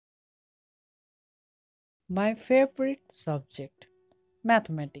My favorite subject,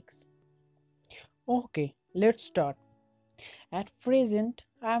 mathematics. Okay, let's start. At present,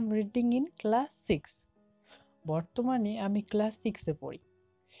 I am reading in class 6. বর্তমানে আমি class 6-এ পড়ি।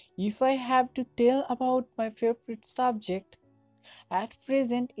 If I have to tell about my favorite subject, at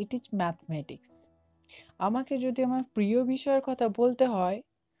present it is mathematics. আমাকে যদি আমার প্রিয় বিষয়ের কথা বলতে হয়,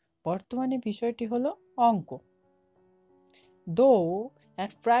 বর্তমানে বিষয়টি হলো অঙ্ক। Though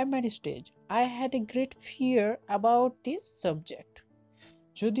at primary stage I had a great fear about this subject.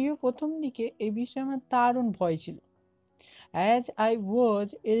 যদিও প্রথম দিকে এই বিষয়ে আমার দারুণ ভয় ছিল। As I was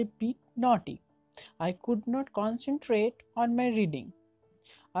a bit naughty, I could not concentrate on my reading.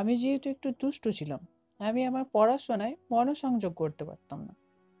 আমি যেহেতু একটু দুষ্ট ছিলাম, আমি আমার পড়াশোনায় মনোসংযোগ করতে পারতাম না।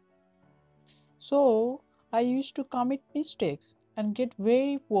 So I used to commit mistakes and get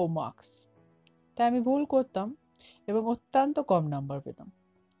very poor marks. তাই আমি ভুল করতাম এবং অত্যন্ত কম নাম্বার পেতাম।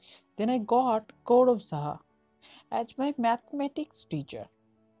 Then I got Gaurav Saha as my mathematics teacher.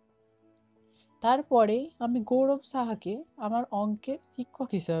 তারপরে আমি গৌরব সাহাকে আমার অঙ্কের শিক্ষক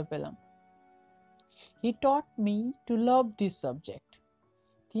হিসেবে পেলাম। He taught me to love this subject.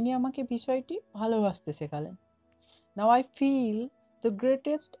 তিনি আমাকে বিষয়টি ভালোবাসতে শেখালেন। Now I feel the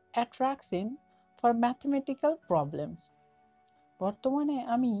greatest attraction for mathematical problems. বর্তমানে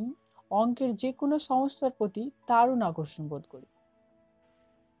আমি অঙ্কের যে কোনো সমস্যার প্রতি দারুণ আকর্ষণ বোধ করি।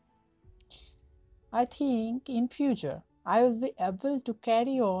 I think in future I will be able to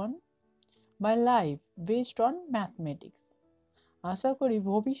carry on my life based on mathematics. আশা করি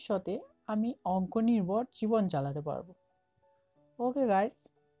ভবিষ্যতে আমি অঙ্ক নির্ভর জীবন চালাতে পারবো। Okay guys,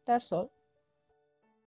 that's all.